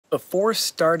Before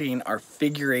starting our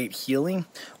figure eight healing,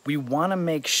 we want to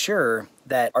make sure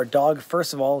that our dog,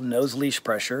 first of all, knows leash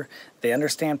pressure, they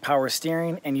understand power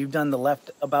steering, and you've done the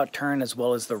left about turn as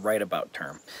well as the right about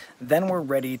turn. Then we're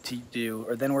ready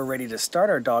to start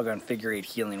our dog on figure eight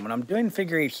healing. When I'm doing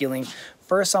figure eight healing,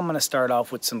 first I'm going to start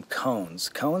off with some cones.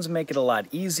 Cones make it a lot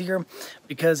easier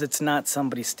because it's not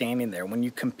somebody standing there. When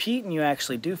you compete and you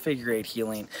actually do figure eight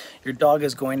healing, your dog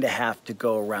is going to have to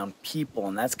go around people,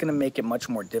 and that's going to make it much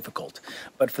more difficult.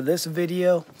 But for this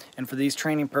video and for these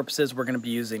training purposes, we're going to be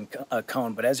using a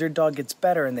cone. But as your dog gets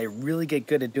better and they really get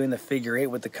good at doing the figure eight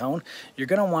with the cone, you're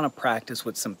going to want to practice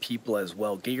with some people as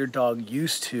well. Get your dog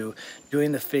used to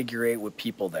doing the figure eight with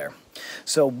people there.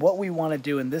 So what we want to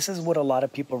do, and this is what a lot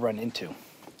of people run into.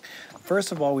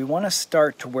 First of all, we want to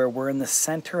start to where we're in the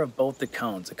center of both the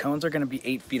cones. The cones are going to be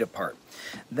 8 feet apart.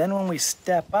 Then when we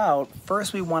step out,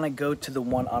 first we want to go to the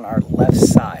one on our left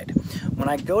side. When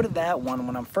I go to that one,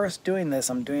 when I'm first doing this,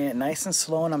 I'm doing it nice and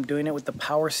slow, and I'm doing it with the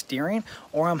power steering,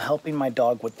 or I'm helping my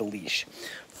dog with the leash.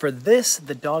 For this,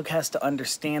 the dog has to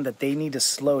understand that they need to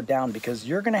slow down because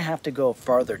you're going to have to go a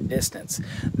farther distance.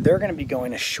 They're going to be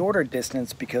going a shorter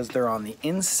distance because they're on the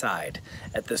inside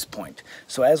at this point.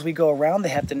 So as we go around, they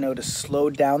have to know to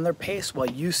slow down their pace while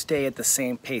you stay at the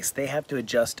same pace. They have to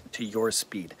adjust to your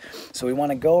speed. So we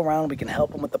want to go around. We can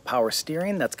help them with the power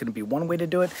steering. That's going to be one way to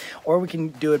do it. Or we can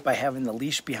do it by having the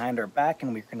leash behind our back,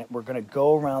 and we're going to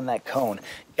go around that cone,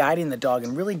 guiding the dog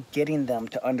and really getting them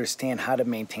to understand how to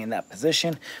maintain that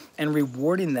position and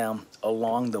rewarding them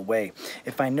along the way.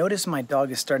 If I notice my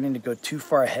dog is starting to go too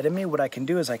far ahead of me, what I can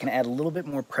do is I can add a little bit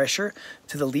more pressure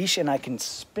to the leash, and I can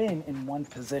spin in one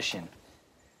position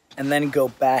and then go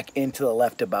back into the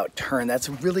left about turn. That's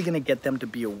really going to get them to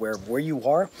be aware of where you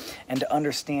are and to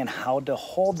understand how to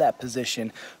hold that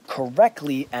position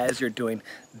correctly as you're doing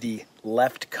the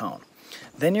left cone.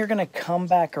 Then you're going to come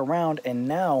back around, and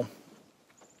now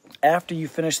after you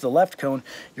finish the left cone,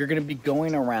 you're going to be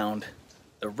going around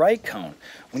the right cone.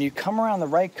 When you come around the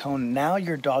right cone, now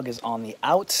your dog is on the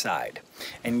outside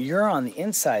and you're on the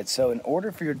inside. So in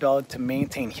order for your dog to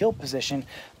maintain heel position,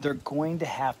 they're going to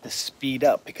have to speed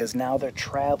up because now they're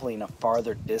traveling a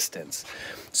farther distance.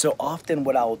 So often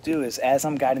what I'll do is, as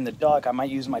I'm guiding the dog, I might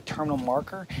use my terminal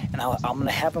marker, and I'm going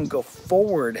to have them go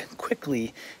forward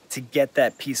quickly to get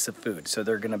that piece of food. So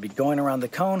they're going to be going around the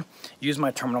cone, use my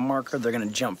terminal marker, they're going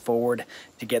to jump forward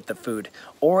to get the food.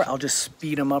 Or I'll just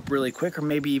speed them up really quick, or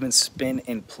maybe even spin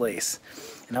in place.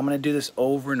 And I'm going to do this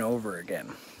over and over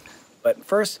again. But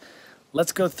first,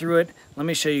 let's go through it. Let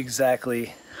me show you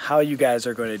exactly how you guys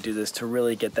are going to do this to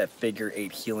really get that figure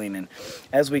eight healing. And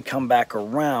as we come back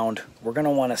around, we're going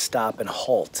to want to stop and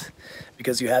halt,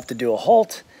 because you have to do a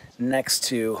halt next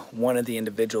to one of the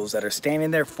individuals that are standing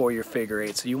there for your figure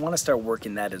eight. So you want to start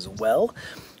working that as well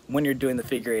when you're doing the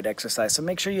figure eight exercise. So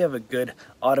make sure you have a good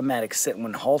automatic sit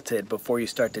when halted before you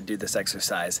start to do this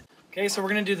exercise. Okay, so we're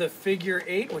going to do the figure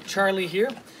eight with Charlie here.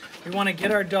 We want to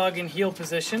get our dog in heel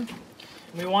position.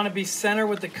 We want to be center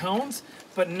with the cones,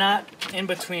 but not in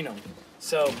between them.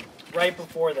 So right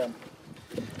before them.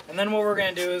 And then what we're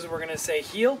going to do is we're going to say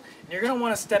heel, and you're going to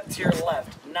want to step to your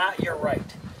left, not your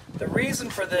right. The reason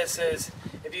for this is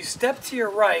if you step to your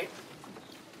right,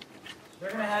 they're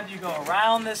going to have you go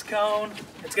around this cone.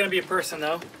 It's going to be a person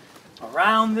though.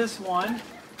 Around this one.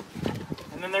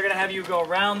 And then they're going to have you go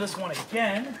around this one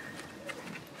again.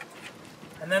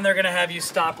 And then they're going to have you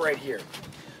stop right here.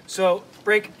 So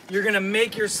you're going to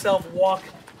make yourself walk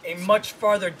a much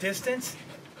farther distance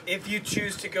if you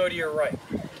choose to go to your right.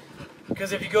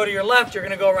 Because if you go to your left, you're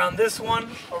going to go around this one,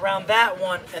 around that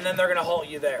one, and then they're going to halt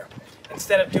you there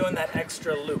instead of doing that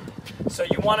extra loop. So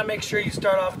you want to make sure you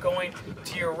start off going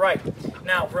to your right.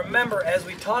 Now remember, as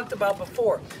we talked about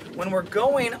before, when we're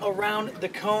going around the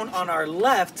cone on our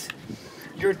left,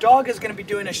 your dog is going to be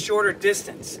doing a shorter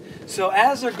distance. So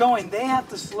as they're going, they have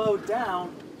to slow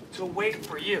down to wait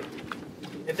for you.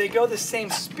 If they go the same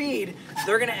speed,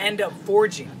 they're going to end up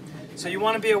forging. So you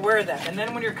want to be aware of that. And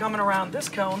then when you're coming around this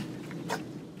cone,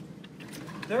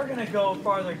 they're going to go a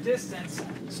farther distance,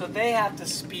 so they have to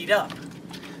speed up.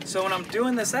 So when I'm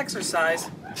doing this exercise,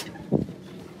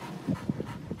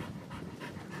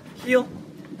 heel,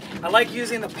 I like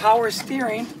using the power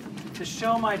steering to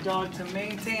show my dog to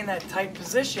maintain that tight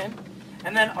position.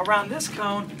 And then around this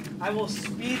cone, I will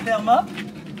speed them up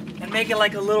and make it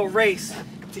like a little race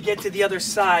to get to the other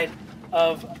side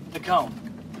of the cone.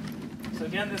 So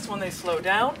again, this one they slow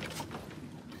down,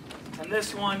 and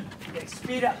this one they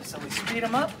speed up. So we speed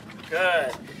them up,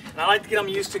 good. And I like to get them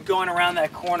used to going around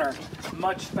that corner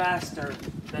much faster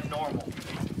than normal.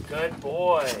 Good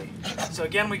boy. So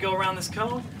again, we go around this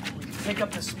cone, we pick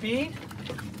up the speed,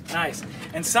 Nice.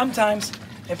 And sometimes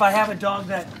if I have a dog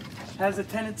that has a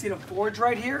tendency to forge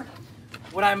right here,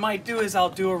 what I might do is I'll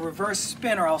do a reverse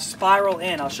spin or I'll spiral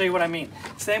in. I'll show you what I mean.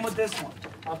 Same with this one.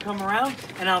 I'll come around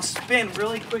and I'll spin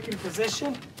really quick in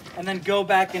position and then go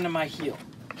back into my heel.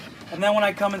 And then when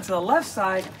I come into the left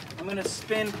side, I'm gonna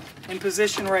spin in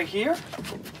position right here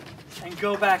and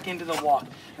go back into the walk.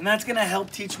 And that's gonna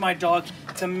help teach my dog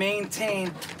to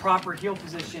maintain proper heel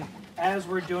position as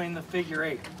we're doing the figure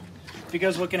eight.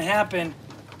 Because what can happen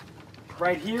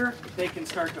right here, they can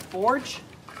start to forge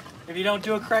if you don't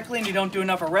do it correctly and you don't do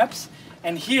enough of reps.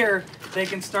 And here, they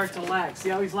can start to lag. See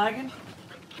how he's lagging?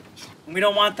 And we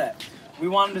don't want that. We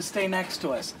want him to stay next to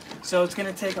us. So it's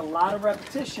gonna take a lot of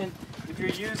repetition if you're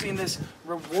using this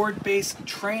reward-based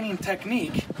training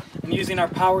technique and using our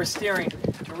power steering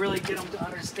to really get them to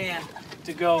understand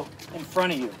to go in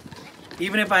front of you.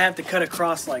 Even if I have to cut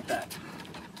across like that.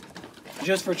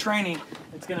 Just for training,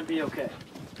 it's gonna be okay.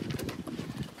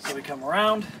 So we come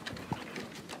around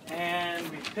and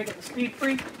we pick up the speed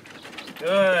freak.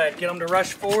 Good, get them to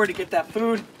rush forward to get that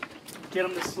food. Get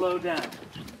them to slow down.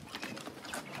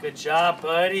 Good job,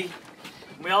 buddy.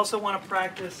 We also want to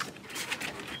practice,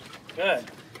 good,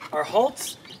 our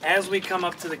halts as we come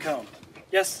up to the cone.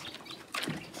 Yes,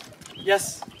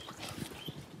 yes,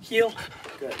 heel,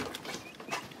 good.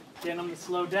 Getting them to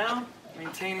slow down,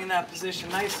 maintaining that position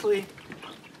nicely,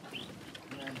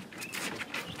 and then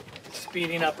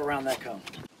speeding up around that cone.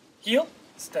 Heel,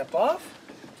 step off,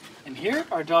 and here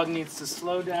our dog needs to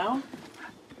slow down.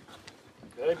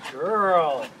 Good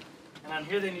girl. And on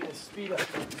here they need to speed up.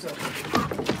 So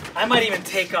I might even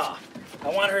take off. I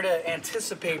want her to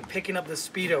anticipate picking up the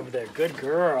speed over there. Good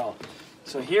girl.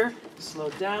 So here, slow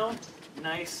down.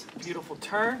 Nice, beautiful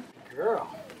turn. Good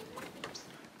girl.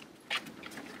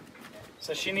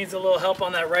 So she needs a little help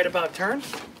on that right about turn.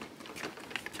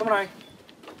 Come on, Ari.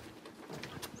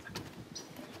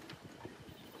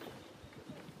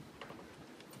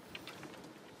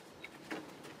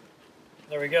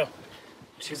 There we go.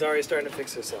 She's already starting to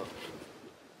fix herself.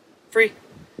 Free.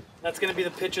 That's going to be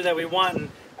the picture that we want.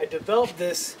 And I developed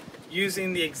this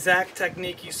using the exact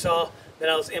technique you saw that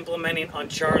I was implementing on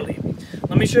Charlie.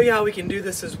 Let me show you how we can do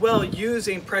this as well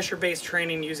using pressure-based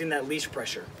training using that leash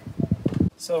pressure.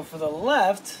 So for the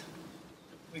left,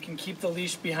 we can keep the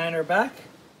leash behind our back,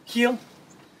 heel.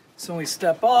 So when we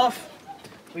step off,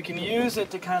 we can use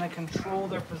it to kind of control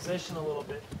their position a little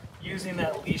bit using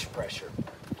that leash pressure.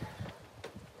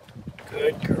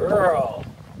 Good girl.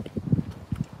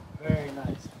 Very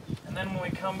nice. And then when we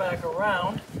come back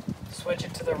around, switch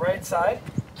it to the right side,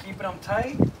 keeping them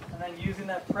tight, and then using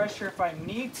that pressure if I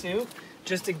need to,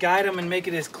 just to guide them and make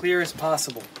it as clear as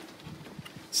possible.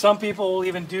 Some people will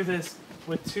even do this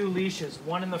with two leashes,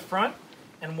 one in the front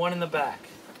and one in the back.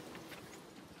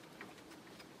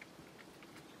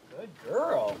 Good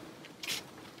girl.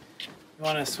 You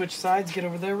want to switch sides, get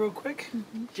over there real quick?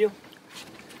 Heel.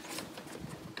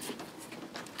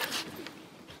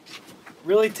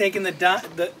 Really taking the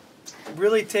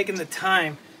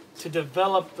time to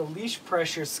develop the leash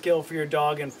pressure skill for your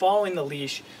dog, and following the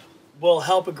leash will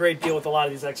help a great deal with a lot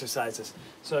of these exercises.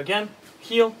 So again,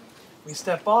 heel, we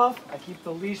step off, I keep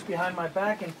the leash behind my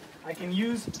back, and I can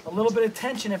use a little bit of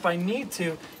tension if I need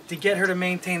to get her to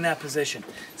maintain that position.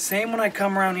 Same when I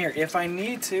come around here. If I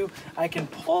need to, I can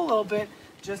pull a little bit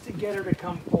just to get her to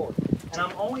come forward. And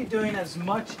I'm only doing as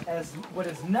much as what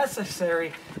is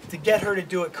necessary to get her to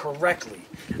do it correctly.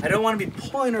 I don't want to be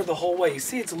pulling her the whole way. You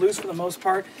see, it's loose for the most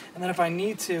part, and then if I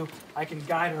need to, I can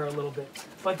guide her a little bit.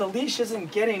 But the leash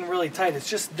isn't getting really tight. It's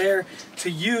just there to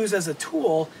use as a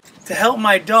tool to help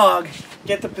my dog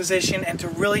get the position and to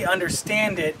really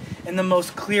understand it in the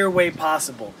most clear way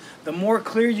possible. The more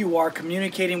clear you are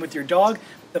communicating with your dog,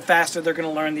 the faster they're going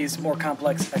to learn these more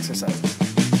complex exercises.